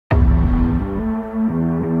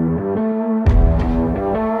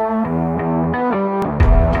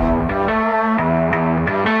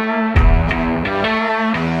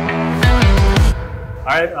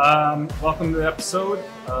right, welcome to the episode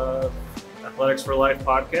of Athletics for Life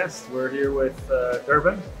podcast. We're here with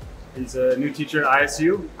Gerben. He's a new teacher at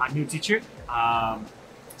ISU. I'm a new teacher.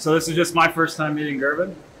 So this is just my first time meeting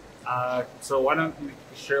Gerben. So why don't you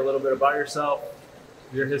share a little bit about yourself,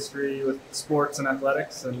 your history with sports and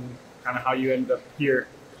athletics, and kind of how you ended up here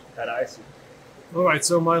at ISU. All right,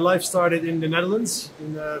 so my life started in the Netherlands,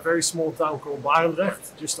 in a very small town called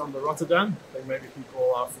Barendrecht, just under Rotterdam. I think maybe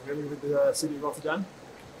people are familiar with the city of Rotterdam.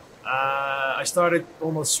 I started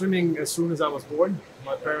almost swimming as soon as I was born.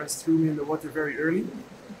 My parents threw me in the water very early.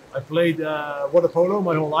 I played water polo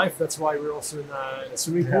my whole life. That's why we're also in a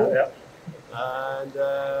swimming pool. And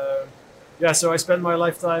so I spent my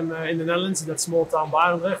lifetime in the Netherlands, in that small town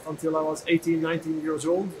Barendrecht, until I was 18, 19 years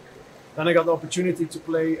old. Then I got the opportunity to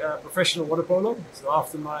play professional water polo. So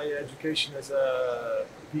after my education as a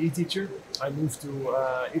PE teacher, I moved to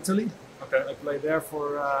Italy. Okay. I played there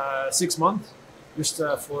for 6 months, just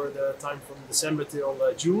for the time from December till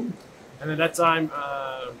June. And at that time,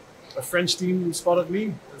 a French team spotted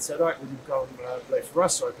me and said, all right, would you come play for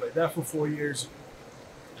us? So I played there for 4 years.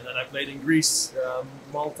 And then I played in Greece,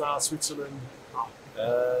 Malta, Switzerland.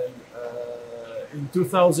 In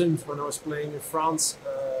 2000, when I was playing in France,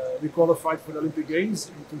 we qualified for the Olympic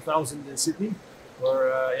Games in 2000 in Sydney.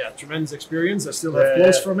 Tremendous experience. I still have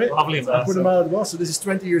clothes from it. Lovely. I put them out as well. So this is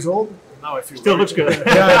 20 years old. And now I feel still looks good.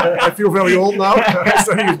 Yeah, I feel very old now.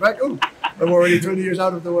 20 years back. Oh, I'm already 20 years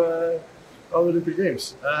out of the Olympic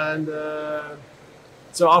Games. And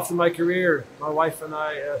so after my career, my wife and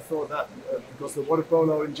I thought that because the water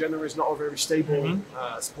polo in general is not a very stable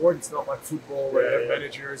sport. It's not like football where you have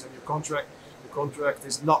managers and your contract. The contract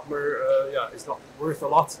is not worth a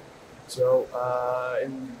lot. So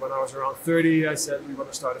when I was around 30, I said we want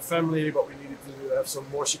to start a family, but we needed to have some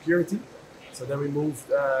more security. So then we moved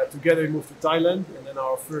together. We moved to Thailand, and then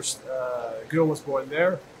our first girl was born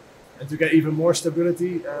there. And to get even more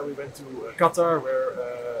stability, we went to Qatar,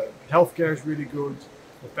 where healthcare is really good.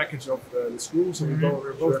 The package of the school. So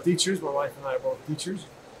we're both teachers. My wife and I are both teachers.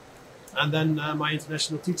 And then my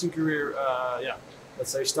international teaching career,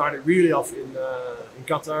 let's say, started really off in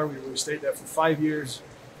Qatar. We stayed there for 5 years.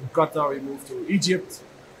 In Qatar, we moved to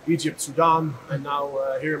Egypt, Sudan, and now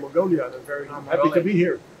here in Mongolia. And I'm happy to be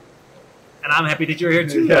here. And I'm happy that you're here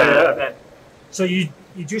too. Ben. So you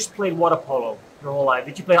just played water polo your whole life.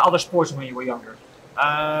 Did you play other sports when you were younger?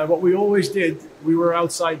 What we always did, we were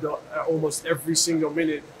outside almost every single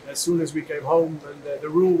minute as soon as we came home. And the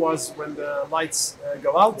rule was when the lights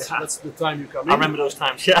go out, that's the time you come in. I remember those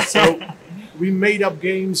times, yeah. So we made up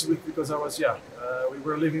games because we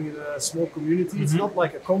were living in a small community. It's not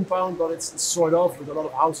like a compound, but it's sort of with a lot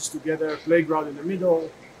of houses together, playground in the middle.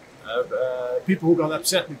 People who got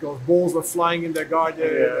upset because balls were flying in their garden,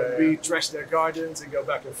 and we trashed their gardens and go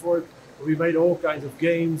back and forth. We made all kinds of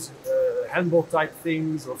games, handball type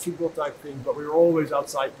things or football type things, but we were always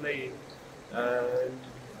outside playing.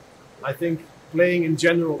 I think playing in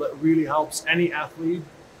general, that really helps any athlete.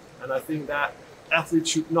 And I think that athletes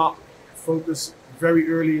should not focus very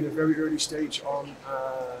early in a very early stage on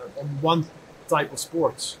one type of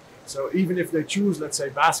sports. So even if they choose, let's say,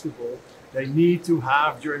 basketball, they need to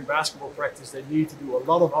have, during basketball practice, they need to do a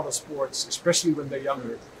lot of other sports, especially when they're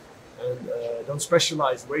younger. And don't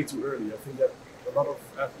specialize way too early. I think that a lot of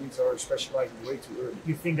athletes are specializing way too early.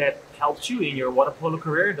 You think that helped you in your water polo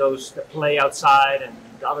career, those that play outside and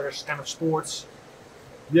the other kind of sports?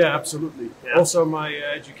 Yeah, absolutely. Yeah. Also, my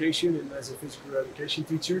education as a physical education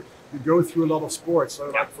teacher, we go through a lot of sports. So,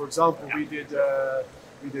 like for example, we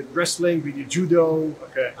did wrestling, we did judo,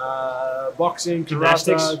 boxing,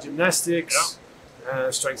 karate, gymnastics,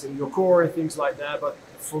 strengthening your core and things like that. But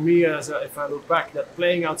for me, if I look back, that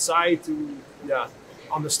playing outside to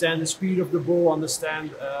understand the speed of the ball,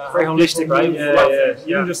 understand very holistic, right?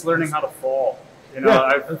 Even just learning how to fall. You know,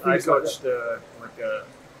 I coached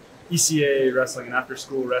ECA wrestling, an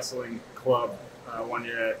after-school wrestling club 1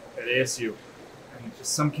 year at ASU, and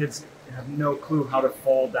just some kids have no clue how to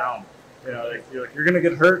fall down. You know, you're gonna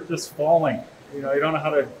get hurt just falling. You know, you don't know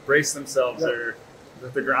how to brace themselves, or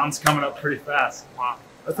the ground's coming up pretty fast. Wow.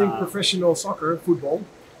 I think professional soccer, football,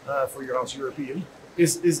 for your house European,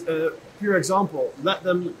 is a pure example. Let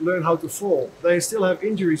them learn how to fall. They still have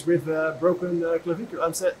injuries with broken clavicle.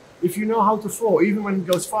 And said, if you know how to fall, even when it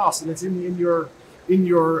goes fast and it's in your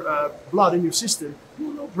blood, in your system,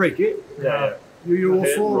 you will break it. You will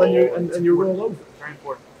fall and you roll over. Very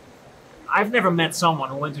important. I've never met someone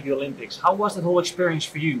who went to the Olympics. How was that whole experience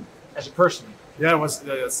for you as a person? Yeah, it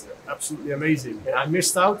was absolutely amazing. I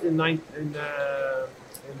missed out in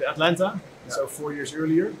Atlanta, so 4 years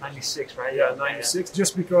earlier. 96, right? Yeah, 96.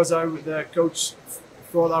 Just because the coach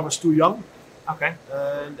thought I was too young. Okay.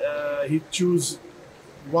 and he chose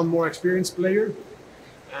one more experienced player.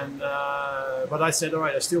 And but I said, all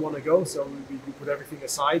right, I still want to go. So we put everything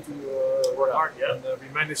aside to Work hard, yeah. And we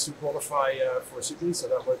managed to qualify for Sydney, so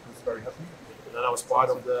that was very happy. And then I was part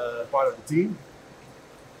of the team,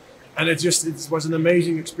 and it was an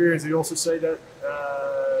amazing experience. They also say that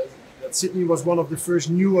that Sydney was one of the first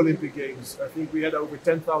new Olympic Games. I think we had over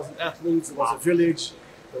 10,000 athletes. There was a village.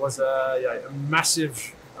 There was a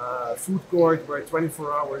massive food court where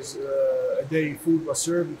 24 hours a day food was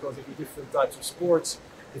served because of the different types of sports.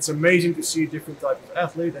 It's amazing to see different types of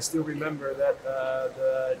athletes. I still remember that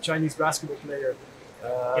the Chinese basketball player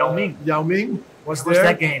Yao Ming was there,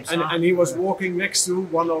 that game, and he was walking next to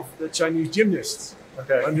one of the Chinese gymnasts.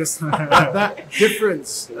 Okay. And just that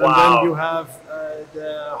difference. Wow. And then you have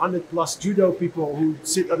the 100+ judo people who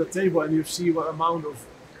sit at a table, and you see what amount of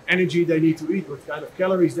energy they need to eat, what kind of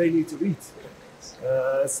calories they need to eat.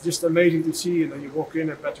 It's just amazing to see. And then you walk in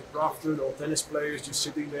and Patrick Crafton, all tennis players, just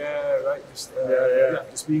sitting there, right? Just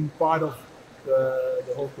just being part of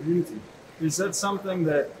the whole community. Is that something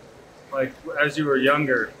that, like, as you were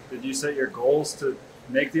younger, did you set your goals to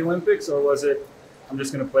make the Olympics, or was it, I'm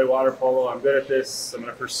just going to play water polo, I'm good at this, I'm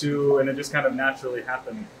going to pursue, and it just kind of naturally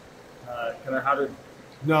happened? How did?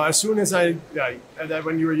 No, as soon as and then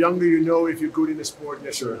when you're younger, you know if you're good in the sport,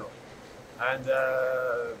 yes or no. And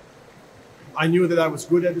I knew that I was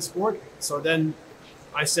good at the sport, so then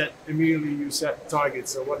I set immediately. You set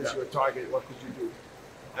targets. So what is your target? What could you do?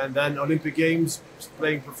 And then Olympic Games,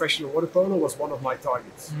 playing professional water polo was one of my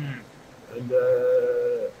targets. And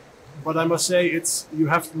but I must say, you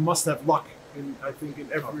must have luck. I think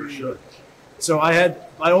in every. For sure. So I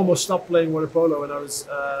almost stopped playing water polo when I was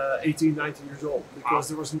 18, 19 years old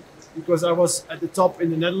because I was at the top in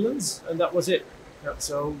the Netherlands, and that was it. Yeah.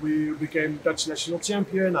 So we became Dutch national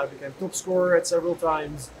champion. I became top scorer at several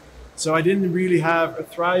times. So I didn't really have a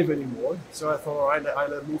thrive anymore. So I thought, all right,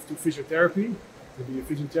 I'll move to physiotherapy to be a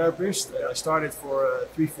physiotherapist. I started for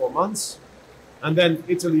 3-4 months, and then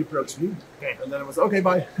Italy approached me, and then it was okay,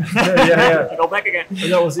 bye. Go back again.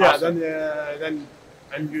 And that was then.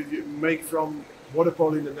 And you make from water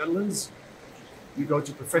polo in the Netherlands, you go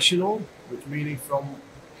to professional, which meaning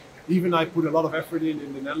even I put a lot of effort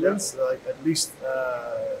in the Netherlands, like at least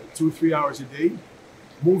 2-3 hours a day,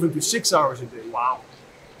 moving to 6 hours a day. Wow.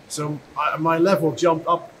 So my level jumped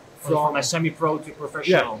up from a semi-pro to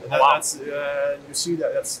professional. Yeah, that's you see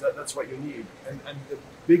that's what you need. And the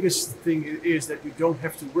biggest thing is that you don't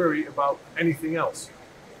have to worry about anything else.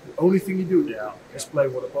 The only thing you do is play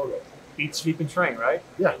water polo. Eat, sleep, and train, right?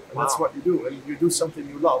 Yeah, and that's what you do, and you do something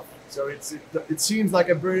you love. So it seems like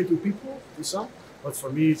a burden to people, to some, but for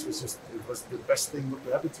me it was the best thing that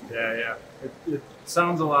could happen to me. Yeah. It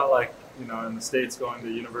sounds a lot like, in the States, going to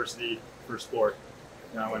university for sport.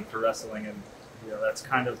 I went for wrestling, and that's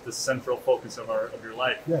kind of the central focus of your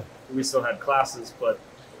life. Yeah. We still had classes, but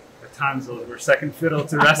at times those were second fiddle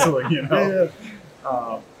to wrestling. But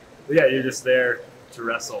you're just there to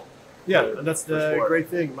wrestle. Yeah, and that's the great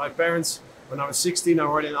thing. My parents, when I was 16, I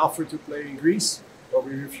already offered to play in Greece, but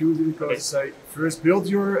we refused it because they first build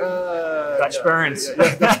your Dutch parents.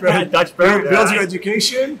 Dutch parents. Dutch parents. Build your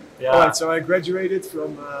education. Yeah. All right, so I graduated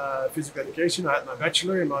from physical education. I had my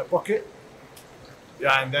bachelor in my pocket.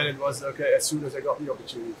 Yeah, and then it was okay as soon as I got the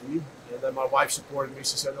opportunity. And then my wife supported me.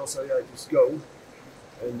 She said, also, just go.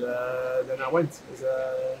 And then I went.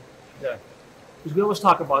 Because we always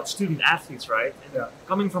talk about student athletes, right? And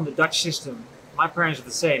coming from the Dutch system, my parents are the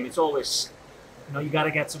same. It's always, you got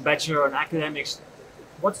to get some bachelor in academics.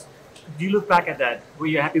 Do you look back at that? Were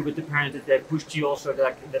you happy with the parents that they pushed you also in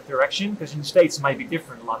that direction? Because in the States it might be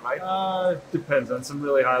different a lot, right? Depends. On some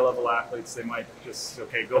really high level athletes, they might just go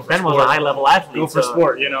for sport. Ben was a high level athlete. Go for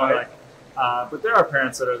sport, right? But there are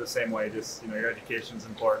parents that are the same way. Just your education's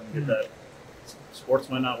important. Get that. Sports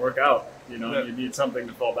might not work out. You need something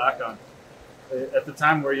to fall back on. At the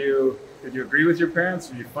time, did you agree with your parents?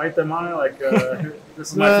 Did you fight them on it? Like,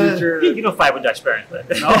 this is my future? You don't fight with Dutch parents, but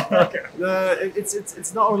no? Okay.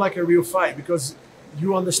 It's not like a real fight because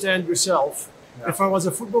you understand yourself. Yeah. If I was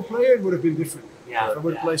a football player, it would have been different. Yeah. If I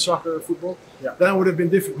would play soccer or football, then it would have been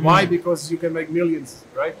different. Why? Because you can make millions,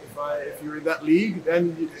 right? If you're in that league,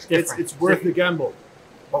 then it's worth the gamble.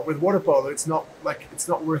 But with water polo, it's not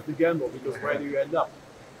worth the gamble because where do you end up?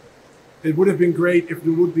 It would have been great if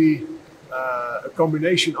there would be a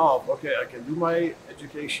combination of, I can do my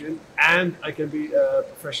education and I can be a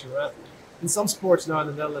professional athlete. In some sports now in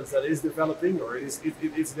the Netherlands that is developing or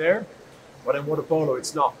it's there, but in water polo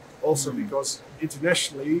it's not. Also because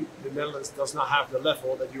internationally the Netherlands does not have the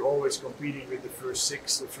level that you're always competing with the first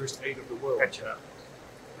 6 or first 8 of the world. Gotcha.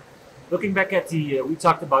 Looking back at the, we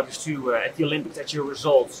talked about this too, at the Olympics, at your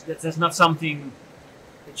results, that's not something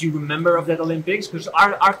that you remember of that Olympics? Because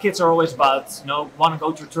our kids are always about, you know, want to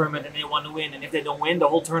go to a tournament and they want to win, and if they don't win, the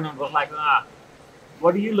whole tournament was like, ah.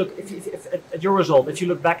 What do you look, if at your result, if you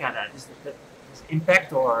look back at that, is that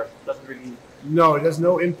impact or doesn't really? No, there's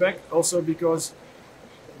no impact. Also because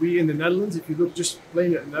we in the Netherlands, if you look just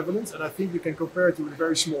plain at the Netherlands, and I think you can compare it to a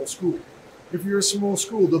very small school. If you're a small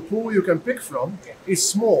school, the pool you can pick from is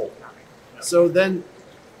small. So then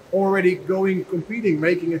already competing,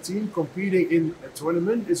 making a team, competing in a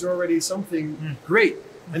tournament is already something great.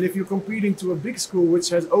 And if you're competing to a big school which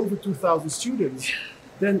has over 2,000 students,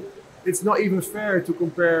 then it's not even fair to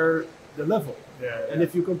compare the level. And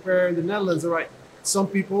if you compare the Netherlands, all right, some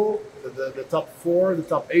people, the top 4, the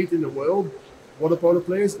top 8 in the world, water polo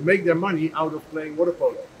players, make their money out of playing water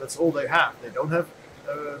polo. That's all they have. They don't have,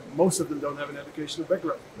 most of them don't have an educational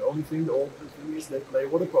background. The only thing is they play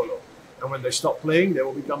water polo. And when they stop playing, they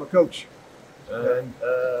will become a coach. And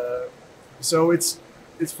so it's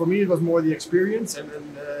for me, it was more the experience and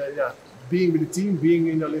being with the team, being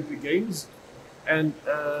in the Olympic Games. And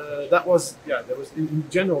that was in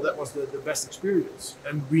general, that was the best experience.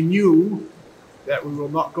 And we knew that we will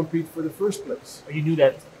not compete for the first place. You knew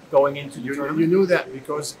that going into the tournament? You knew that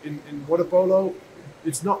because in water polo,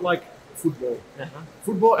 it's not like football.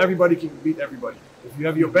 Football, everybody can beat everybody. If you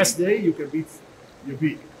have your best day, you can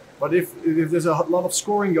beat. But if there's a lot of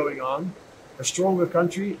scoring going on, a stronger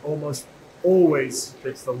country almost always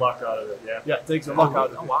takes the luck out of it. Yeah, takes the luck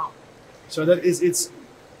out of it. Wow. So it's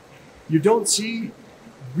you don't see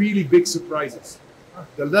really big surprises.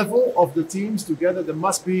 The level of the teams together, there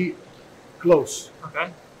must be close.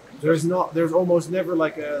 Okay. There's almost never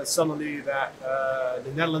like suddenly that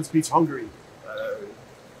the Netherlands beats Hungary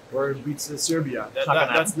or it beats Serbia.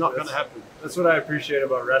 That's not going to happen. That's what I appreciate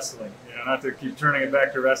about wrestling. You know, not to keep turning it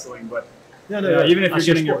back to wrestling, but yeah, even if you're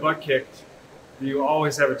getting your butt kicked, you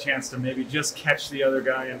always have a chance to maybe just catch the other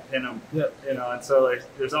guy and pin him. Yeah. You know, and so like,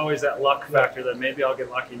 there's always that luck factor that maybe I'll get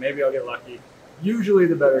lucky, maybe I'll get lucky. Usually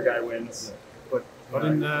the better guy wins. Yeah. But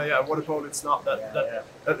in water polo, it's not that.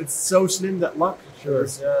 It's so slim that luck. Sure.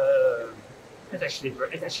 It's actually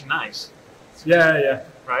nice. Yeah.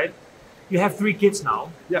 Right. You have 3 kids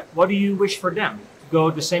now. Yeah. What do you wish for them? To go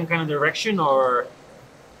the same kind of direction or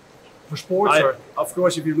for sports? Of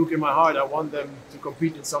course, if you look in my heart, I want them to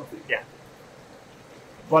compete in something. Yeah.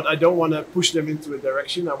 But I don't want to push them into a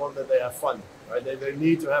direction. I want that they have fun. Right? They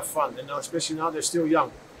need to have fun, and now, especially now they're still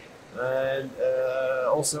young. And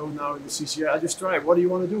also now in the CCA, I just try. What do you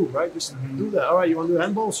want to do? Right? Just do that. All right, you want to do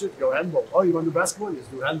handball? Shit, go handball. Oh, you want to do basketball? Just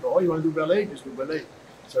do handball. Oh, you want to do ballet? Just do ballet.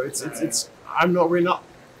 So we're not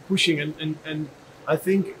pushing, and I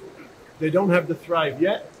think they don't have the thrive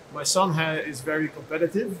yet. My son is very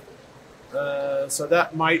competitive, so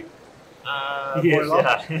that might boil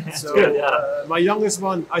up. So good, my youngest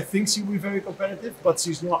one, I think she will be very competitive, but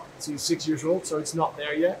she's not. She's 6 years old, so it's not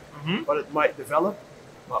there yet. But it might develop.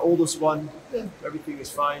 My oldest one, everything is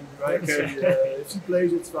fine, right? Okay. If she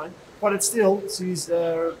plays, it's fine. But it's still, she's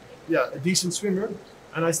a decent swimmer,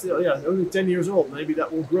 and I still, only 10 years old. Maybe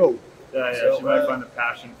that will grow. Yeah, So, she might find a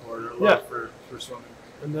passion for it or love for swimming.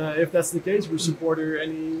 And if that's the case, we support her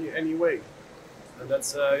any way. And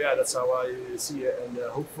that's how I see it. And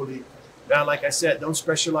hopefully, like I said, don't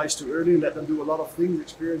specialize too early. Let them do a lot of things,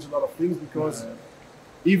 experience a lot of things, because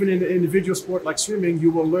even in an individual sport like swimming,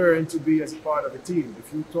 you will learn to be as a part of a team.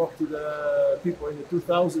 If you talk to the people in the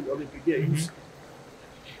 2000 Olympic Games,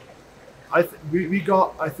 we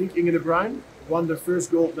got, I think Inge de Bruin won the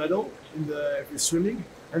first gold medal in the swimming,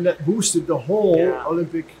 and that boosted the whole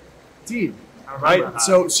Olympic team. Right?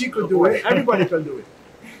 So she could do it. Everybody can do it.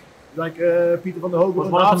 Like Peter van der Hoogh was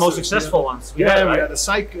one of the most successful ones. We had the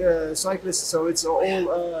cyclists. So it's all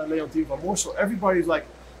Leontien van Moorsel. Everybody's like,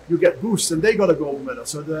 you get boosts, and they got a gold medal.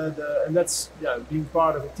 So and that's being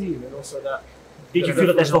part of a team, and also that. Did you feel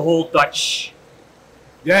that as the whole Dutch?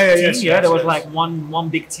 Yes. There was like one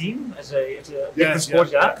big team as a different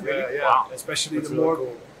sport. Yeah. Wow. Especially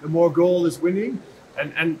the more goal is winning,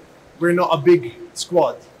 and we're not a big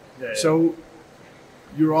squad, so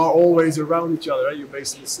you are always around each other. Right? You're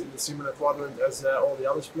based in the similar quadrant as all the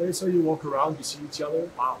others play, so you walk around, you see each other.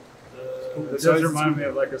 Wow. It does remind me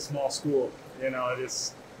of like a small school. You know, it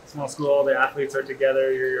is small school. All the athletes are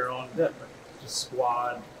together. You're your own just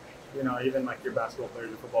squad. You know, even like your basketball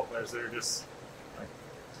players or football players, they're just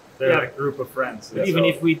they're a group of friends. But even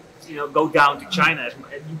if we go down to China,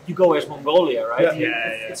 you go as Mongolia, right? I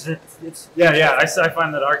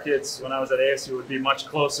find that our kids, when I was at ASU, would be much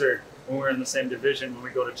closer when we're in the same division when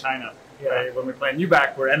we go to China. Right? When we play in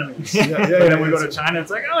UBAC, we're enemies. And then we go to China,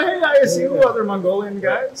 it's like, oh, hey, ISU, other Mongolian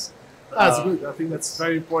guys. That's good. I think that's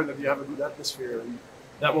very important that you have a good atmosphere, and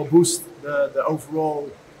that will boost the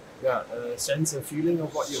overall sense and feeling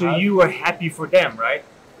of what you have. So you are happy for them, right?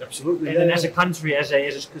 Absolutely. And then as a country,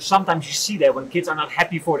 cause sometimes you see that when kids are not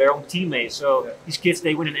happy for their own teammates. So these kids,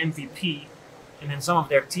 they win an MVP, and then some of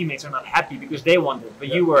their teammates are not happy because they won it. But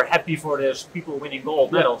you were happy for those people winning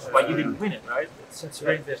gold medals, but you didn't win it, right? That's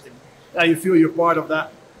very interesting. Yeah, you feel you're part of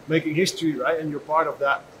that making history, right? And you're part of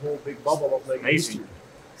that whole big bubble of making history.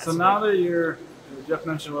 So now that Jeff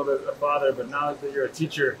mentioned a little bit a father, but now that you're a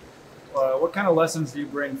teacher, what kind of lessons do you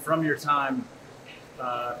bring from your time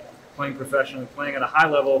playing professionally, playing at a high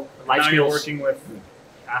level? Now you're working with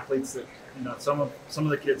athletes that, some of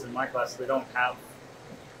the kids in my class, they don't have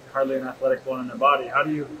hardly an athletic bone in their body. How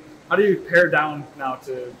do you pare down now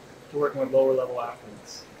to working with lower level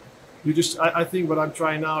athletes? I think what I'm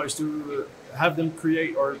trying now is to have them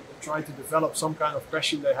create or try to develop some kind of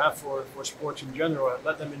passion they have for sports in general, and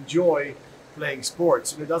let them enjoy playing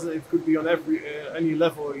sports. And it could be on any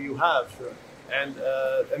level you have. Sure. And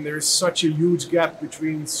there is such a huge gap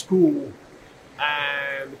between school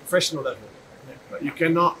and the professional level. You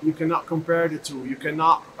cannot compare the two. You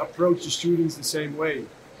cannot approach the students the same way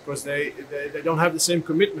because they don't have the same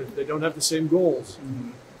commitment. They don't have the same goals. Mm-hmm.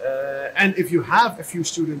 And if you have a few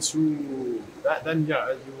students who then you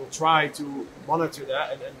will try to monitor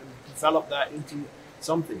that and develop that into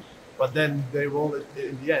something. But then they will,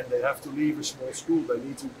 in the end, they have to leave a small school. They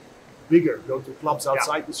need to go to clubs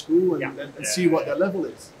outside the school and see what their level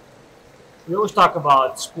is. We always talk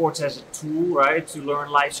about sports as a tool, right, to learn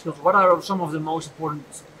life skills. What are some of the most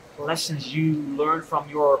important lessons you learned from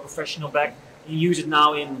your professional back and use it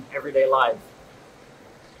now in everyday life?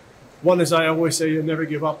 One is, I always say, you never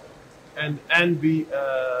give up, and be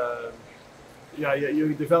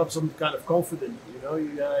you develop some kind of confidence.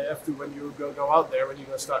 You have to, when you go out there, when you're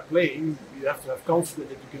going to start playing, you have to have confidence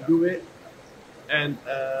that you can do it, and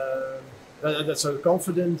that's so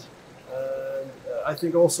confident. I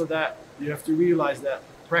think also that you have to realize that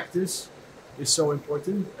practice is so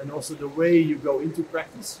important, and also the way you go into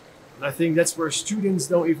practice. And I think that's where students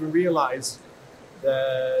don't even realize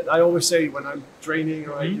that. I always say when I'm training,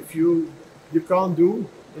 right, if you can't do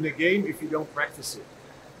in a game if you don't practice it.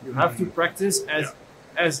 You have to practice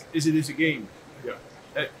as it is a game.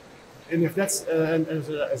 Yeah. And if that's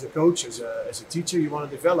as a coach, as a teacher, you want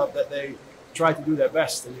to develop that they try to do their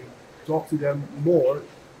best, and you talk to them more.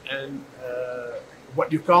 And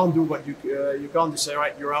what you can't do, you can't just say,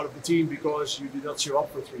 right, you're out of the team because you did not show up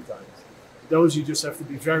for 3 times. Those you just have to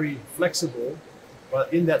be very flexible.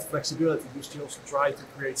 But in that flexibility, you still try to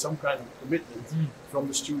create some kind of commitment from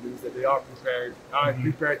the students that they are prepared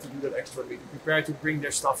to do that extra week, prepared to bring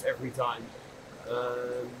their stuff every time.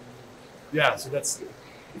 So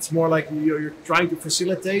it's more like you're trying to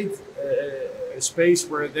facilitate a space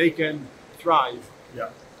where they can thrive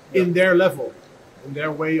in their level, in their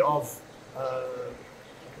way of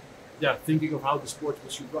thinking of how the sport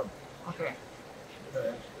should run. Okay.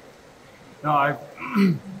 No,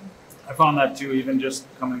 I found that too, even just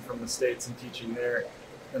coming from the States and teaching there,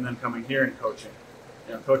 and then coming here and coaching.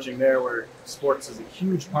 Coaching there where sports is a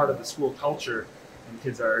huge part of the school culture, and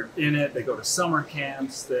kids are in it. They go to summer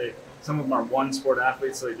camps. Some of them are one sport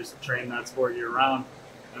athletes, so they just train that sport year round.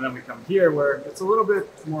 And then we come here where it's a little bit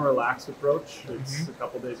more relaxed approach. It's a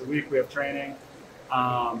couple days a week we have training,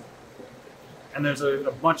 and there's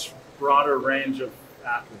a much broader range of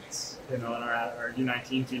athletes. In our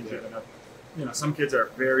U19 teams, even some kids are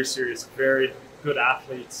very serious, very good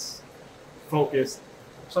athletes, focused.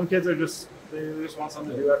 Some kids are they just want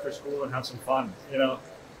something to do after school and have some fun.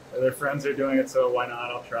 Their friends are doing it, so why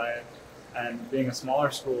not? I'll try it. And being a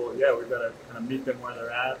smaller school, we've got to kind of meet them where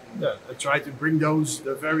they're at. I try to bring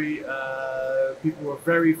the very people who are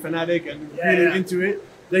very fanatic and really into it.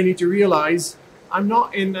 They need to realize I'm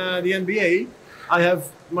not in the NBA. I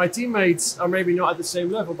have my teammates are maybe not at the same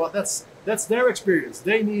level, but that's their experience.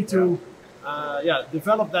 They need to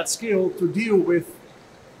develop that skill to deal with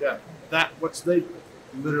they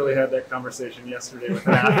literally had that conversation yesterday with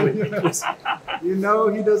an athlete.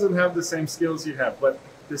 He doesn't have the same skills you have, but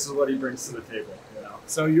this is what he brings to the table.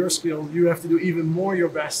 So your skill, you have to do even more your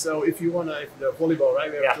best. So if you want the volleyball,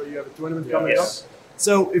 right? You have a tournament coming up.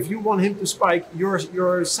 So if you want him to spike,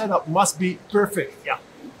 your setup must be perfect. Yeah.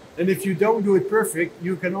 And if you don't do it perfect,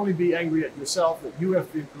 you can only be angry at yourself that you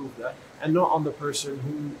have to improve that, and not on the person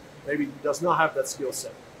who maybe does not have that skill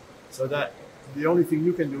set. So that the only thing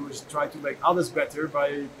you can do is try to make others better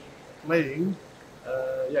by playing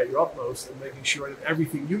your utmost and making sure that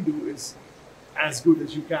everything you do is as good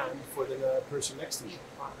as you can for the person next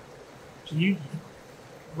to you.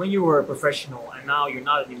 When you were a professional and now you're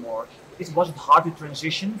not anymore, was it hard to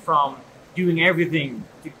transition from doing everything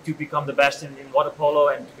to become the best in water polo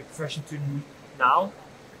and to be professional to now?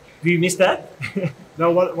 Do you miss that?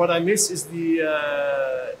 No, what I miss is the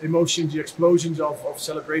emotions, the explosions of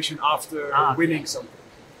celebration after winning something.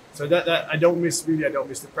 So that I don't miss really. I don't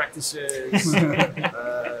miss the practices.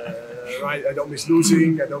 Right, I don't miss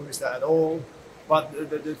losing. I don't miss that at all. But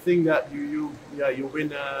the thing that you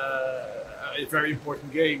win a very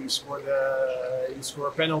important game. You score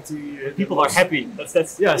a penalty. People are happy.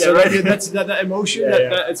 That's yeah. So right. That's that emotion.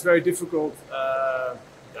 That it's very difficult.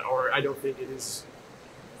 Or I don't think it is.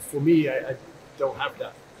 For me, I don't have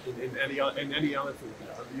that in any other thing.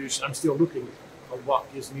 I'm still looking on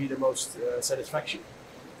what gives me the most satisfaction.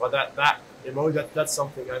 But that's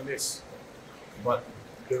something I miss. But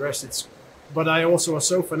the rest, it's. But I also was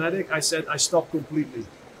so fanatic. I said I stopped completely.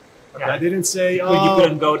 Okay, I didn't say, you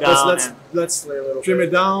couldn't go down. Let's trim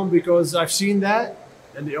it down because I've seen that.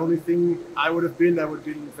 And the only thing I would have been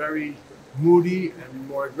very moody and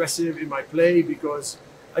more aggressive in my play because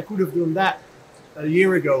I could have done that a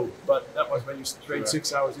year ago. But that was when you train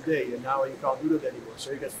 6 hours a day, and now you can't do that anymore.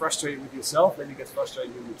 So you get frustrated with yourself, and you get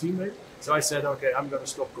frustrated with your teammate. So I said, okay, I'm going to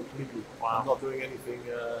stop completely. Wow. I'm not doing anything.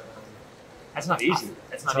 That's not easy.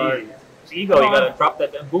 That's not easy. It's ego. You got to drop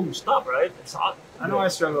that and boom, stop. Right? It's hot. I know I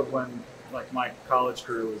struggled when my college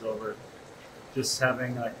career was over. Just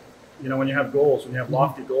having when you have goals, when you have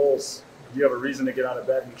lofty goals, you have a reason to get out of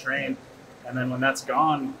bed and train. And then when that's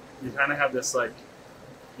gone, you kind of have this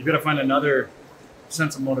you've got to find another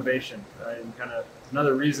sense of motivation, right? And kind of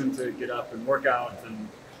another reason to get up and work out and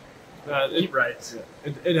eat right.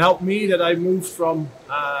 It helped me that I moved from,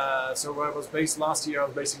 so where I was based last year, I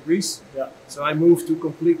was based in Greece. Yeah. So I moved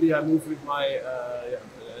with my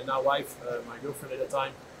now wife, my girlfriend at the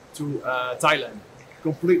time, to Thailand.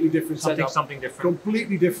 Completely different setup. Something different.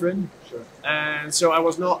 Completely different. Sure. And so I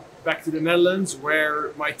was not back to the Netherlands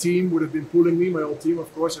where my team would have been pulling me, my whole team,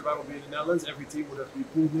 of course. If I would be in the Netherlands, every team would have been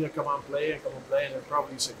pulled me and come on play, and I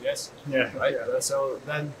probably said yes. Yeah. Right. Yeah. So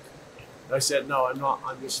then I said no, I'm not.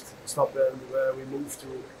 I'm just stopped, and we moved to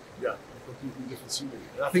a completely different scenery.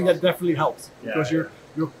 And I think that definitely helped because you're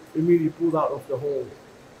immediately pulled out of the whole.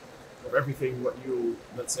 Of everything what you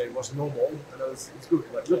let's say was normal, and it's good.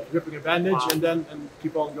 Ripping a bandage and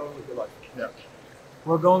keep on going with your life. Yeah.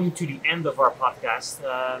 We're going to the end of our podcast.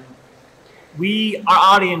 Our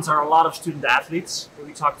audience are a lot of student athletes that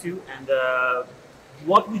we talk to, and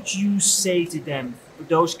what would you say to them, for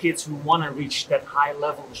those kids who want to reach that high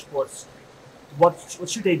level of sports? What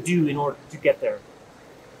should they do in order to get there?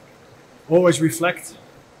 Always reflect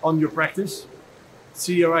on your practice.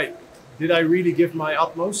 See, all right, did I really give my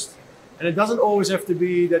utmost? And it doesn't always have to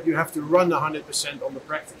be that you have to run 100% on the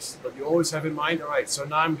practice, but you always have in mind, all right, so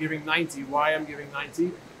now I'm giving 90. Why I'm giving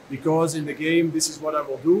 90? Because in the game, this is what I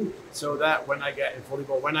will do, so that when I get in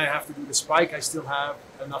volleyball, when I have to do the spike, I still have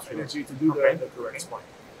enough energy to do the correct spike.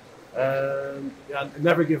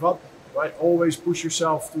 Never give up, right? Always push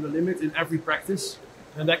yourself to the limit in every practice.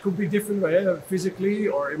 And that could be different, physically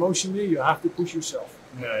or emotionally, you have to push yourself.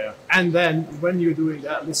 Yeah. And then when you're doing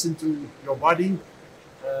that, listen to your body,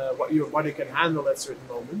 what your body can handle at certain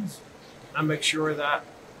moments, and make sure that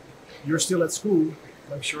you're still at school.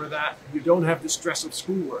 Make sure that you don't have the stress of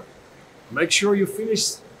schoolwork. Make sure you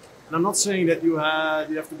finish. And I'm not saying that you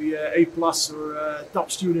have to be an A+ or a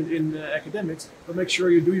top student in academics, but make sure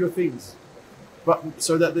you do your things. But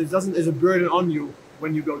so that it doesn't is a burden on you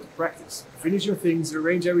when you go to practice. Finish your things,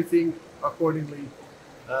 arrange everything accordingly.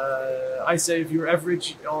 I say if you're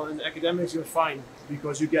average on academics, you're fine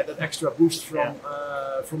because you get that extra boost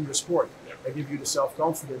from the sport. They give you the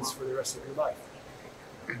self-confidence for the rest of your life.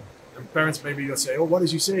 And parents maybe will say, "Oh, what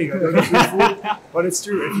is you saying?" But it's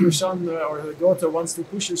true. If your son or your daughter wants to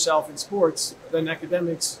push yourself in sports, then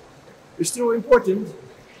academics is still important,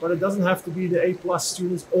 but it doesn't have to be the A+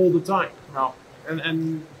 students all the time. No.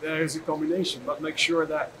 And there's a combination, but make sure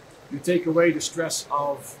that you take away the stress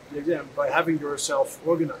of the exam by having yourself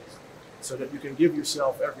organized so that you can give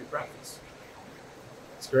yourself every practice.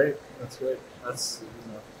 That's great. That's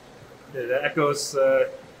it echoes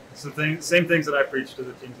same things that I preach to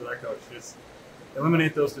the teams that I coach. Just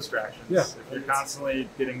eliminate those distractions. Yeah. If you're constantly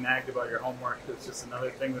getting nagged about your homework, it's just another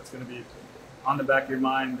thing that's going to be on the back of your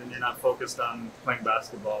mind, and you're not focused on playing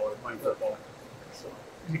basketball or playing football. So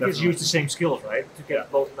because you use the same skills, right, to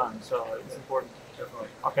get both done. So it's important. Definitely.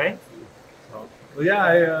 Okay.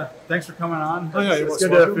 Well, thanks for coming on. It's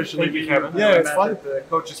good to officially Thank you, meet Kevin. Yeah, it's fun. The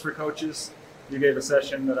Coaches for Coaches. You gave a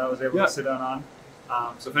session that I was able to sit down on.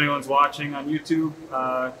 So if anyone's watching on YouTube,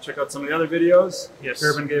 check out some of the other videos. Yes.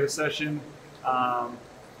 Gerben gave a session.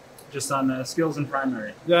 just on skills in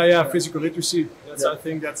primary. Yeah, physical literacy. Yeah. I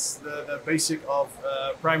think that's the basic of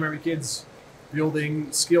primary kids,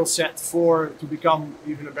 building skill set to become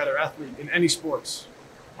even a better athlete in any sports.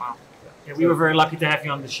 Wow. Yeah, we were very lucky to have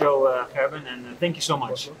you on the show, Gerben, and thank you so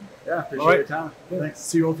much. Yeah, appreciate All right. your time. Yeah. Thanks.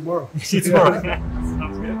 See you all tomorrow. See you tomorrow.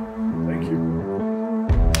 Sounds good. Thank you.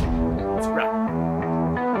 It's a wrap.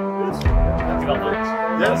 Dankjewel, Max.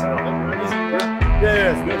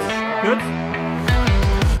 Yeah, it's good. Good?